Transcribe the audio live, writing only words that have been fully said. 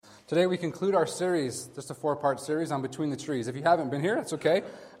Today we conclude our series, just a 4-part series on Between the Trees. If you haven't been here, it's okay.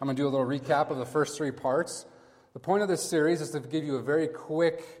 I'm going to do a little recap of the first 3 parts. The point of this series is to give you a very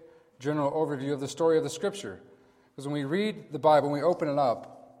quick general overview of the story of the Scripture. Because when we read the Bible, when we open it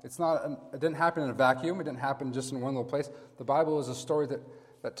up, it didn't happen in a vacuum. It didn't happen just in one little place. The Bible is a story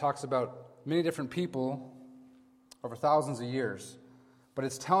that talks about many different people over thousands of years. But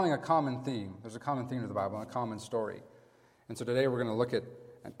it's telling a common theme. There's a common theme to the Bible and a common story. And so today we're going to look at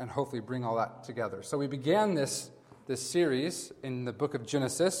and hopefully bring all that together. So we began this series in the book of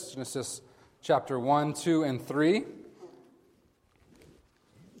Genesis chapter 1, 2, and 3.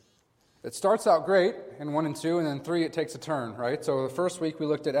 It starts out great in 1 and 2, and then 3 it takes a turn, right? So the first week we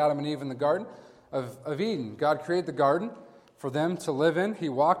looked at Adam and Eve in the Garden of Eden. God created the garden for them to live in. He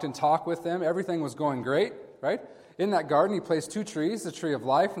walked and talked with them. Everything was going great, right? In that garden he placed 2 trees, the tree of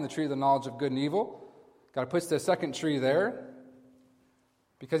life and the tree of the knowledge of good and evil. God puts the second tree there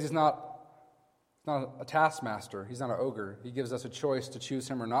because he's not a taskmaster. He's not an ogre. He gives us a choice to choose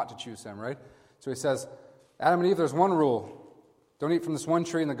him or not to choose him, right? So he says, Adam and Eve, there's one rule. Don't eat from this one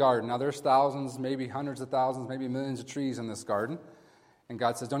tree in the garden. Now there's thousands, maybe hundreds of thousands, maybe millions of trees in this garden. And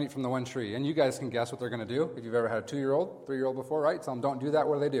God says, don't eat from the one tree. And you guys can guess what they're going to do. If you've ever had a 2-year-old, 3-year-old before, right? Tell them, don't do that.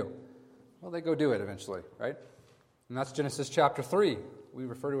 What do? Well, they go do it eventually, right? And that's Genesis chapter 3. We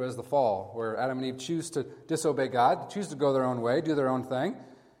refer to it as the fall, where Adam and Eve choose to disobey God, choose to go their own way, do their own thing.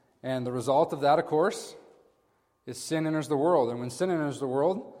 And the result of that, of course, is sin enters the world. And when sin enters the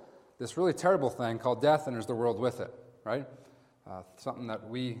world, this really terrible thing called death enters the world with it, right? Something that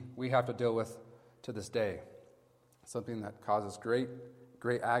we have to deal with to this day. Something that causes great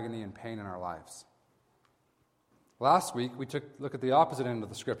agony and pain in our lives. Last week, we took a look at the opposite end of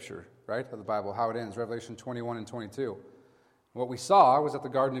the Scripture, right, of the Bible, how it ends, Revelation 21 and 22. What we saw was that the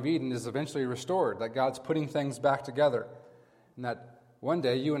Garden of Eden is eventually restored, that God's putting things back together, and that one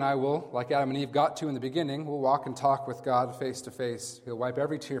day you and I will, like Adam and Eve got to in the beginning, we'll walk and talk with God face to face. He'll wipe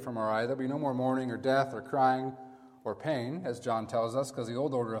every tear from our eye. There'll be no more mourning or death or crying or pain, as John tells us, because the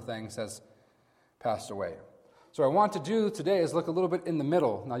old order of things has passed away. So what I want to do today is look a little bit in the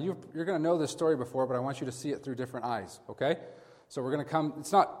middle. Now, you're going to know this story before, but I want you to see it through different eyes, okay? So we're going to come,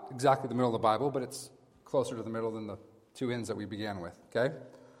 it's not exactly the middle of the Bible, but it's closer to the middle than the 2 ends that we began with, okay?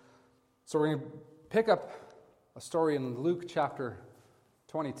 So we're going to pick up a story in Luke chapter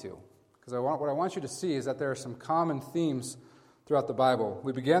 22, because what I want you to see is that there are some common themes throughout the Bible.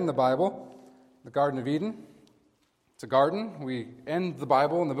 We began the Bible, the Garden of Eden. It's a garden. We end the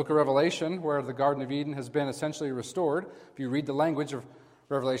Bible in the book of Revelation, where the Garden of Eden has been essentially restored. If you read the language of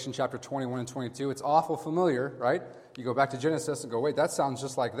Revelation chapter 21 and 22, it's awful familiar, right? You go back to Genesis and go, wait, that sounds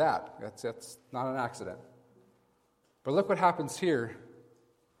just like that. That's not an accident. But look what happens here,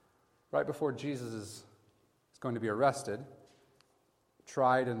 right before Jesus is going to be arrested,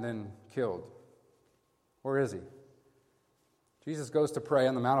 tried, and then killed. Where is he? Jesus goes to pray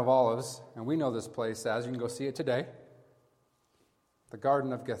on the Mount of Olives, and we know this place as, you can go see it today, the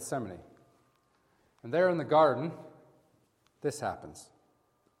Garden of Gethsemane. And there in the garden, this happens.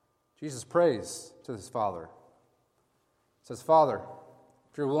 Jesus prays to his Father. He says, Father,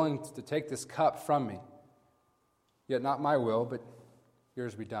 if you're willing to take this cup from me, yet not my will, but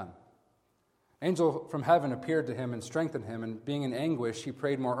yours be done. Angel from heaven appeared to him and strengthened him, and being in anguish, he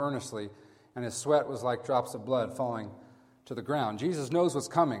prayed more earnestly, and his sweat was like drops of blood falling to the ground. Jesus knows what's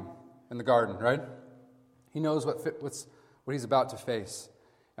coming in the garden, right? He knows what he's about to face,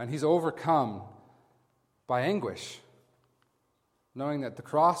 and he's overcome by anguish, knowing that the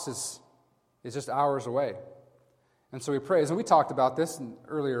cross is just hours away. And so he prays, and we talked about this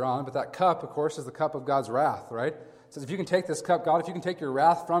earlier on, but that cup, of course, is the cup of God's wrath, right? It says, if you can take this cup, God, if you can take your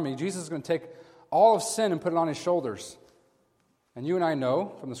wrath from me, Jesus is going to take all of sin and put it on his shoulders. And you and I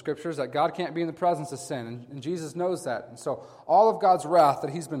know from the Scriptures that God can't be in the presence of sin, and Jesus knows that. And so all of God's wrath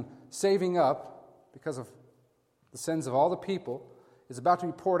that he's been saving up because of the sins of all the people is about to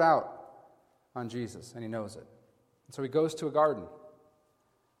be poured out on Jesus, and he knows it. And so he goes to a garden, and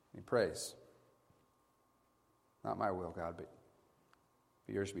he prays, not my will, God, but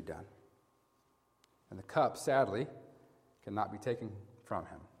yours be done. And the cup, sadly, cannot be taken from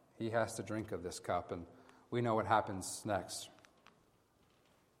him. He has to drink of this cup, and we know what happens next.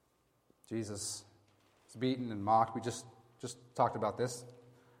 Jesus is beaten and mocked. We just talked about this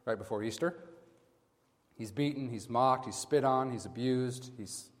right before Easter. He's beaten, he's mocked, he's spit on, he's abused,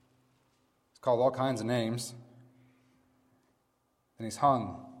 he's called all kinds of names, and he's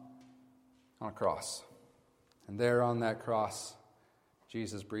hung on a cross. And there on that cross,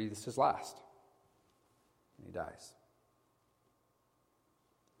 Jesus breathes his last, and he dies.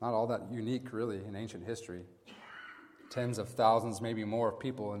 Not all that unique, really, in ancient history. tens of thousands, maybe more, of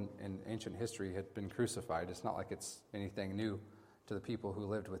people in ancient history had been crucified. It's not like it's anything new to the people who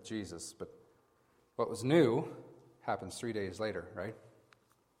lived with Jesus. But what was new happens 3 days later, right?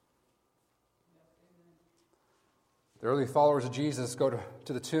 The early followers of Jesus go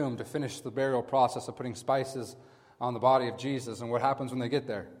to the tomb to finish the burial process of putting spices on the body of Jesus. And what happens when they get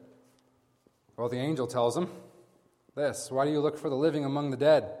there? Well, the angel tells them this: "Why do you look for the living among the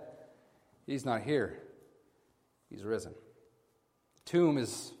dead? He's not here. He's risen." The tomb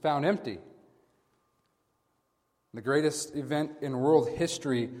is found empty. The greatest event in world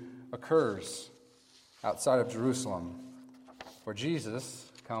history occurs outside of Jerusalem, where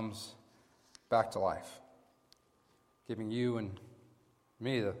Jesus comes back to life, giving you and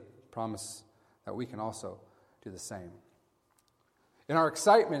me the promise that we can also do the same. In our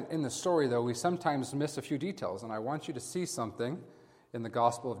excitement in the story, though, we sometimes miss a few details, and I want you to see something in the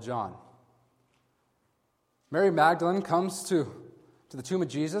Gospel of John. Mary Magdalene comes to the tomb of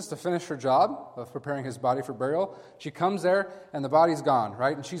Jesus to finish her job of preparing his body for burial. She comes there, and the body's gone,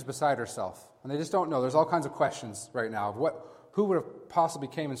 right? And she's beside herself. And they just don't know. There's all kinds of questions right now of who would have possibly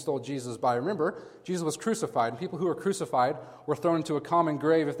came and stole Jesus' body. Remember, Jesus was crucified, and people who were crucified were thrown into a common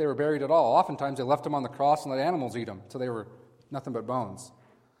grave if they were buried at all. Oftentimes, they left them on the cross and let animals eat them, so they were nothing but bones.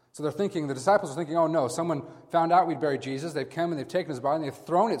 So the disciples are thinking, oh no, someone found out we'd buried Jesus. They've come and they've taken his body and they've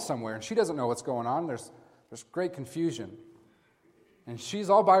thrown it somewhere, and she doesn't know what's going on. There's great confusion. And she's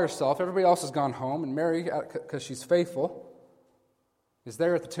all by herself. Everybody else has gone home, and Mary, because she's faithful, is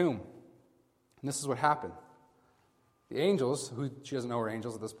there at the tomb. And this is what happened. The angels, who she doesn't know are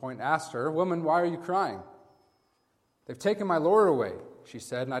angels at this point, asked her, "Woman, why are you crying?" "They've taken my Lord away," she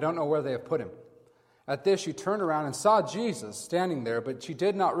said, "and I don't know where they have put him." At this, she turned around and saw Jesus standing there, but she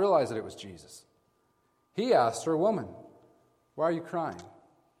did not realize that it was Jesus. He asked her, "Woman, why are you crying?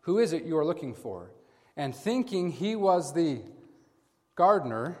 Who is it you are looking for?" And thinking he was the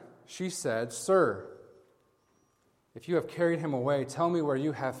gardener, she said, "Sir, if you have carried him away, tell me where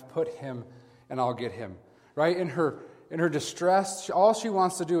you have put him, and I'll get him." Right? In her distress, all she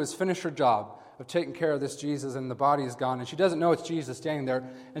wants to do is finish her job of taking care of this Jesus, and the body is gone, and she doesn't know it's Jesus standing there,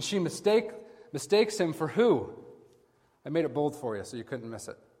 and she mistakes him for who? I made it bold for you so you couldn't miss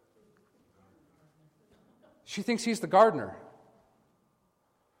it. She thinks he's the gardener.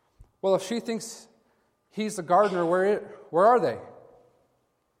 Well, if she thinks he's the gardener, where are they?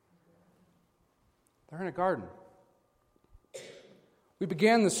 They're in a garden. We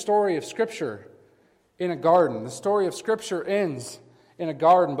began the story of Scripture in a garden. The story of Scripture ends in a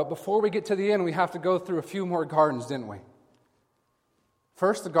garden. But before we get to the end, we have to go through a few more gardens, didn't we?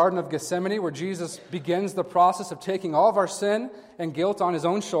 First, the Garden of Gethsemane, where Jesus begins the process of taking all of our sin and guilt on his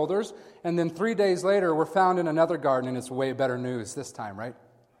own shoulders. And then 3 days later, we're found in another garden, and it's way better news this time, right?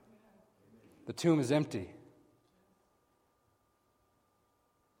 The tomb is empty.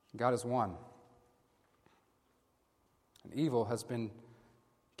 God has won. And evil has been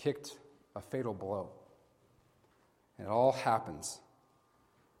kicked a fatal blow. And it all happens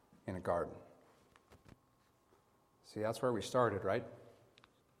in a garden. See, that's where we started, right?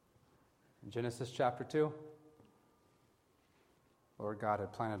 In Genesis chapter 2, Lord God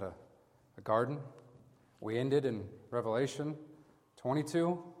had planted a garden. We ended in Revelation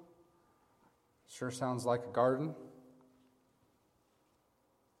 22. Sure sounds like a garden.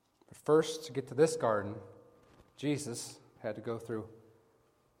 But first, to get to this garden, Jesus had to go through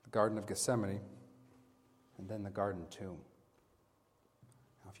the Garden of Gethsemane and then the garden tomb.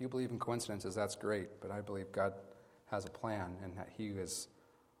 Now, if you believe in coincidences, that's great, but I believe God has a plan and that he is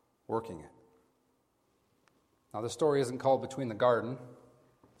working it. Now, the story isn't called Between the Garden.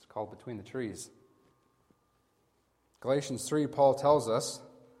 It's called Between the Trees. Galatians 3, Paul tells us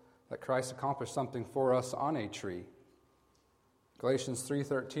that Christ accomplished something for us on a tree. Galatians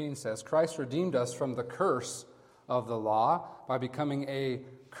 3:13 says, "Christ redeemed us from the curse of the law by becoming a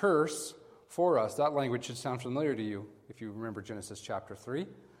curse for us." That language should sound familiar to you if you remember Genesis chapter 3.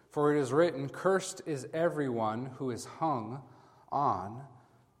 "For it is written, cursed is everyone who is hung on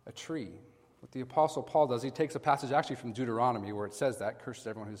a tree." What the Apostle Paul does, he takes a passage actually from Deuteronomy where it says that, cursed is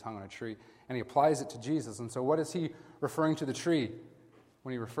everyone who's hung on a tree, and he applies it to Jesus. And so what is he referring to the tree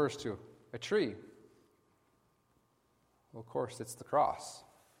when he refers to a tree? Well, of course, it's the cross.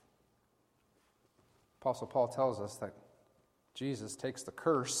 Apostle Paul tells us that Jesus takes the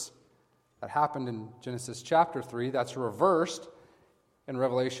curse that happened in Genesis chapter 3, that's reversed in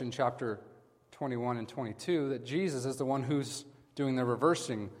Revelation chapter 21 and 22, that Jesus is the one who's doing the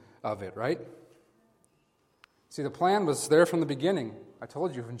reversing of it, right? See, the plan was there from the beginning. I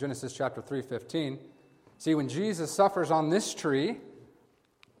told you from Genesis chapter 3:15. See, when Jesus suffers on this tree,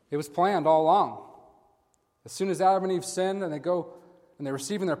 it was planned all along. As soon as Adam and Eve sin and they go and they're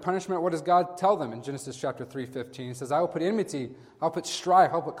receiving their punishment, what does God tell them in Genesis chapter 3:15? He says, I will put enmity, I'll put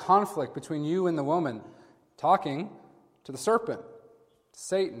strife, I'll put conflict between you and the woman, talking to the serpent,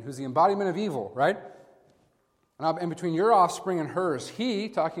 Satan, who's the embodiment of evil, right? And between your offspring and hers, he,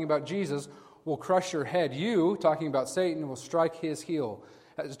 talking about Jesus, will crush your head. You, talking about Satan, will strike his heel.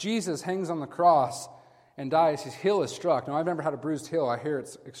 As Jesus hangs on the cross and dies, his heel is struck. Now, I've never had a bruised heel. I hear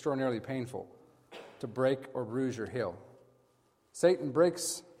it's extraordinarily painful to break or bruise your heel. Satan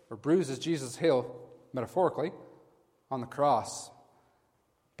breaks or bruises Jesus' heel, metaphorically, on the cross.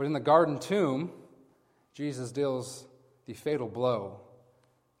 But in the garden tomb, Jesus deals the fatal blow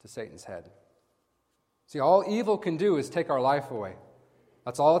to Satan's head. See, all evil can do is take our life away.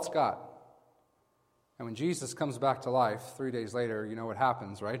 That's all it's got. And when Jesus comes back to life 3 days later, you know what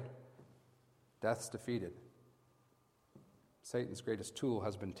happens, right? Death's defeated. Satan's greatest tool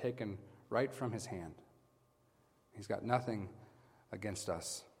has been taken right from his hand. He's got nothing against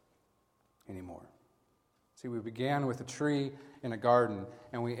us anymore. See, we began with a tree in a garden,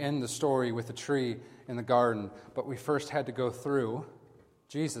 and we end the story with a tree in the garden. But we first had to go through,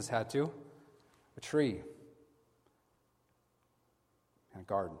 Jesus had to, a tree and a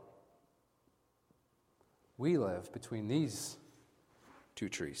garden. We live between these two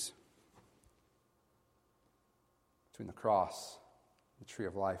trees. Between the cross, the tree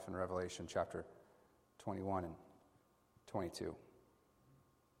of life in Revelation chapter 21 and 22.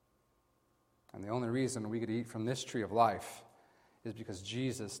 And the only reason we get to eat from this tree of life is because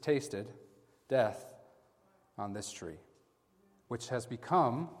Jesus tasted death on this tree, which has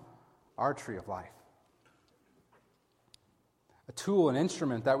become our tree of life. A tool, an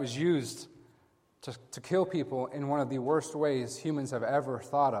instrument that was used to kill people in one of the worst ways humans have ever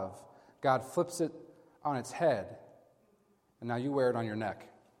thought of. God flips it on its head, and now you wear it on your neck.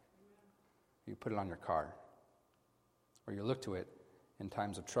 You put it on your car, or you look to it in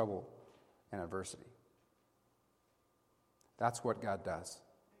times of trouble and adversity. That's what God does.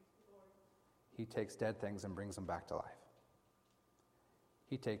 He takes dead things and brings them back to life.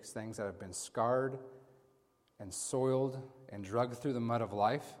 He takes things that have been scarred and soiled and drugged through the mud of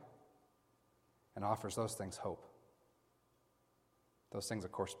life and offers those things hope. Those things,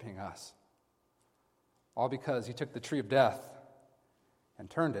 of course, being us. All because he took the tree of death and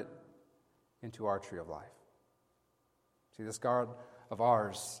turned it into our tree of life. See, this God of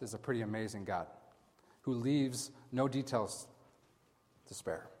ours is a pretty amazing God who leaves no details to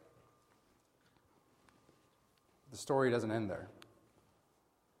spare. The story doesn't end there.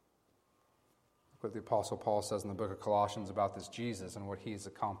 Look what the Apostle Paul says in the book of Colossians about this Jesus and what he's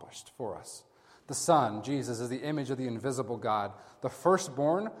accomplished for us. The Son, Jesus, is the image of the invisible God, the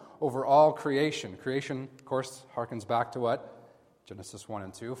firstborn over all creation. Creation, of course, harkens back to what? Genesis 1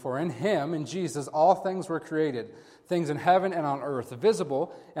 and 2. For in him, in Jesus, all things were created, things in heaven and on earth,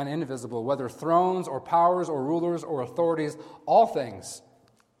 visible and invisible, whether thrones or powers or rulers or authorities, all things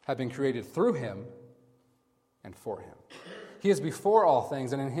have been created through him and for him. He is before all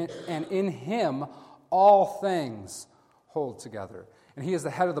things, and in him all things hold together. And he is the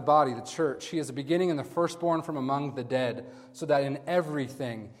head of the body, the church. He is the beginning and the firstborn from among the dead, so that in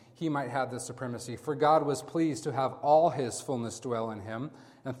everything he might have the supremacy. For God was pleased to have all his fullness dwell in him,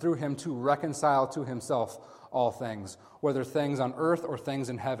 and through him to reconcile to himself all things, whether things on earth or things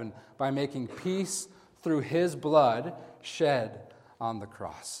in heaven, by making peace through his blood shed on the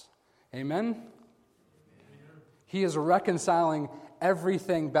cross. Amen? He is reconciling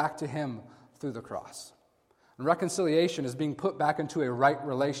everything back to him through the cross. And reconciliation is being put back into a right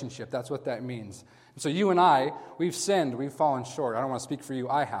relationship. That's what that means. And so you and I, we've sinned, we've fallen short. I don't want to speak for you,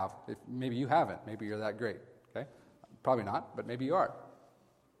 I have. Maybe you haven't. Maybe you're that great. Okay? Probably not, but maybe you are.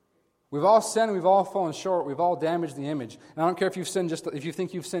 We've all sinned, we've all fallen short, we've all damaged the image. And I don't care if you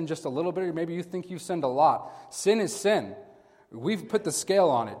think you've sinned just a little bit, or maybe you think you've sinned a lot. Sin is sin. We've put the scale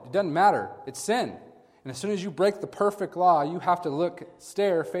on it. It doesn't matter. It's sin. And as soon as you break the perfect law, you have to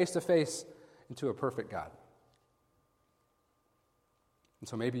stare face to face into a perfect God. And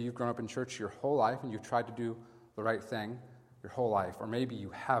so maybe you've grown up in church your whole life and you've tried to do the right thing your whole life, or maybe you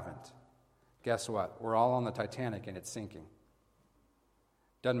haven't. Guess what? We're all on the Titanic and it's sinking.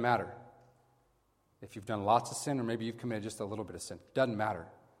 Doesn't matter if you've done lots of sin or maybe you've committed just a little bit of sin. Doesn't matter.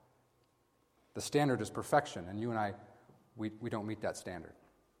 The standard is perfection, and you and I, we don't meet that standard.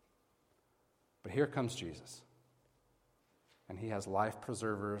 But here comes Jesus, and he has life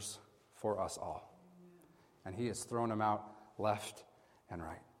preservers for us all. And he has thrown them out left and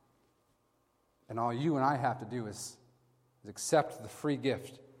right. And all you and I have to do is accept the free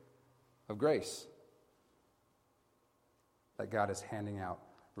gift of grace that God is handing out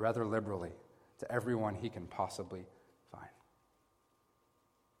rather liberally to everyone he can possibly find.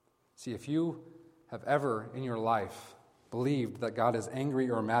 See, if you have ever in your life believed that God is angry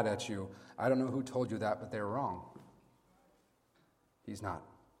or mad at you, I don't know who told you that, but they're wrong. He's not.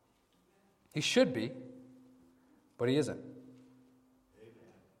 He should be, but he isn't.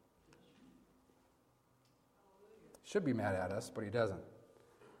 He should be mad at us, but he doesn't.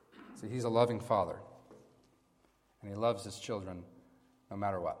 See, he's a loving father, and he loves his children no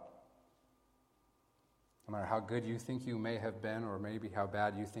matter what. No matter how good you think you may have been, or maybe how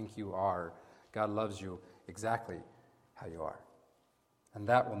bad you think you are, God loves you exactly how you are. And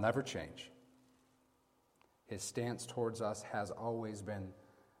that will never change. His stance towards us has always been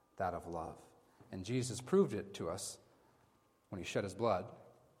that of love. And Jesus proved it to us when he shed his blood,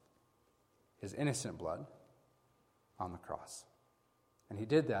 his innocent blood, on the cross. And he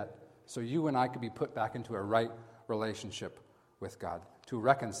did that so you and I could be put back into a right relationship with God, to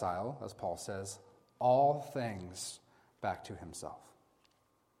reconcile, as Paul says, all things back to himself.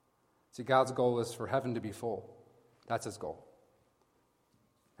 See, God's goal is for heaven to be full. That's his goal.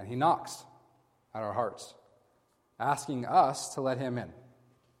 And he knocks at our hearts, asking us to let him in.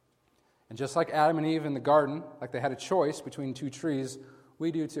 And just like Adam and Eve in the garden, like they had a choice between two trees,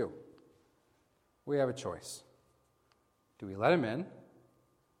 we do too. We have a choice. Do we let him in,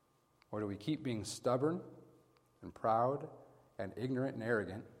 or do we keep being stubborn and proud and ignorant and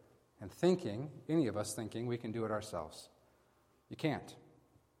arrogant and thinking, any of us thinking, we can do it ourselves? You can't.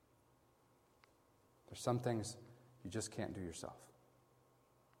 There's some things you just can't do yourself.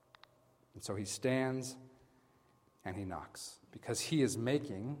 And so he stands and he knocks, because he is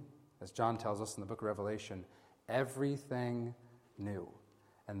making, as John tells us in the book of Revelation, everything new.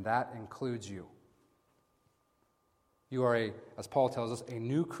 And that includes you. You are, as Paul tells us, a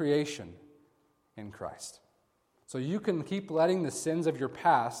new creation in Christ. So you can keep letting the sins of your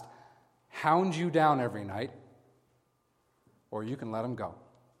past hound you down every night, or you can let them go.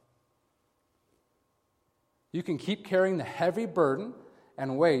 You can keep carrying the heavy burden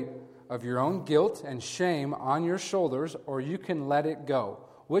and weight of your own guilt and shame on your shoulders, or you can let it go.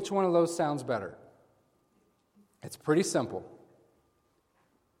 Which one of those sounds better? It's pretty simple.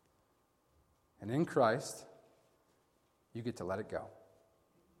 And in Christ, you get to let it go,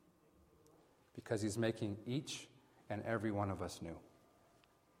 because he's making each and every one of us new.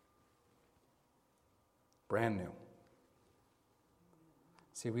 Brand new.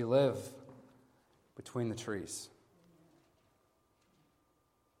 See, we live between the trees.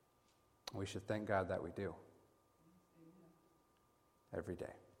 We should thank God that we do. Every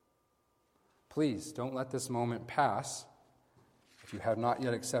day. Please don't let this moment pass if you have not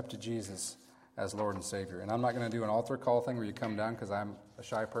yet accepted Jesus as Lord and Savior. And I'm not going to do an altar call thing where you come down, because I'm a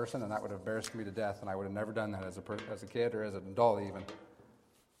shy person, and that would have embarrassed me to death, and I would have never done that as a kid or as an adult even.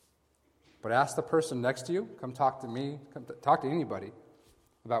 But ask the person next to you, come talk to me, talk to anybody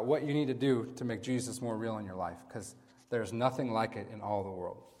about what you need to do to make Jesus more real in your life, because there's nothing like it in all the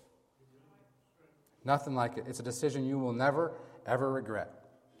world. Nothing like it. It's a decision you will never, ever regret.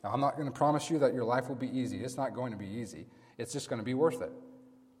 Now, I'm not going to promise you that your life will be easy. It's not going to be easy. It's just going to be worth it.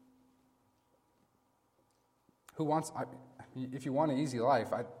 If you want an easy life,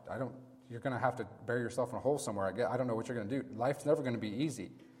 you're going to have to bury yourself in a hole somewhere. I don't know what you're going to do. Life's never going to be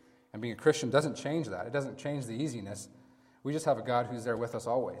easy. And being a Christian doesn't change that. It doesn't change the easiness. We just have a God who's there with us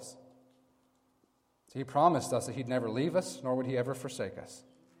always. So he promised us that he'd never leave us, nor would he ever forsake us.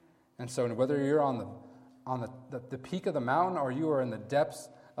 And so whether you're on the peak of the mountain or you are in the depths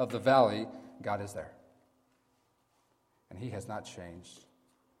of the valley, God is there. And he has not changed.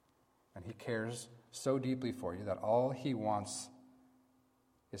 And he cares so deeply for you that all he wants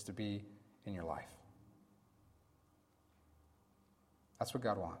is to be in your life. That's what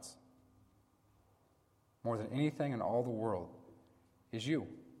God wants. More than anything in all the world is you,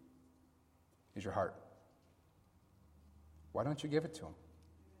 is your heart. Why don't you give it to him?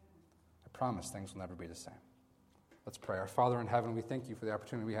 I promise things will never be the same. Let's pray. Our Father in heaven, we thank you for the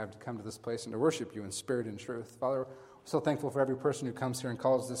opportunity we have to come to this place and to worship you in spirit and truth. Father, we're so thankful for every person who comes here and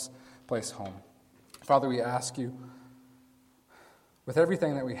calls this place home. Father, we ask you, with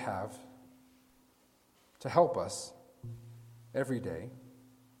everything that we have, to help us every day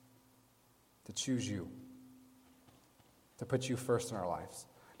to choose you, to put you first in our lives,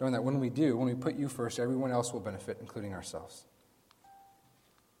 knowing that when we put you first, everyone else will benefit, including ourselves.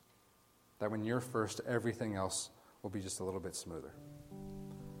 That when you're first, everything else will be just a little bit smoother.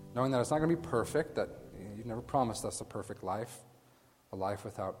 Knowing that it's not going to be perfect, that you've never promised us a perfect life, a life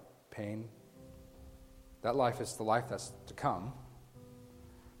without pain. That life is the life that's to come.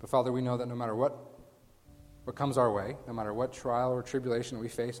 But Father, we know that no matter what what comes our way, no matter what trial or tribulation we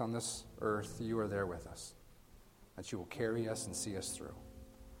face on this earth, you are there with us, that you will carry us and see us through.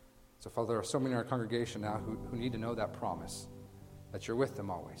 So, Father, there are so many in our congregation now who need to know that promise, that you're with them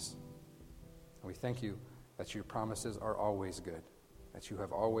always. And we thank you that your promises are always good, that you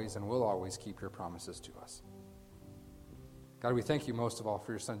have always and will always keep your promises to us. God, we thank you most of all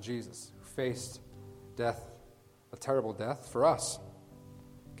for your Son Jesus, who faced death, a terrible death, for us,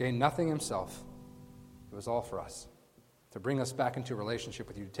 gained nothing himself. It was all for us, to bring us back into a relationship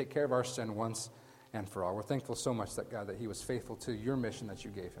with you, to take care of our sin once and for all. We're thankful so much that, God, that he was faithful to your mission that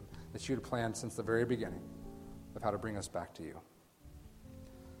you gave him, that you had planned since the very beginning of how to bring us back to you.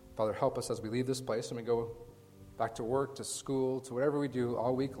 Father, help us as we leave this place and we go back to work, to school, to whatever we do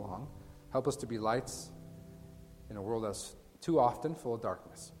all week long. Help us to be lights in a world that's too often full of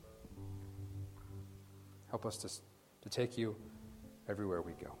darkness. Help us to take you everywhere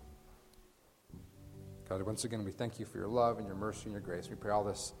we go. God, once again, we thank you for your love and your mercy and your grace. We pray all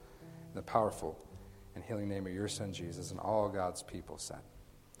this in the powerful and healing name of your Son, Jesus, and all God's people said.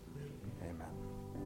 Amen.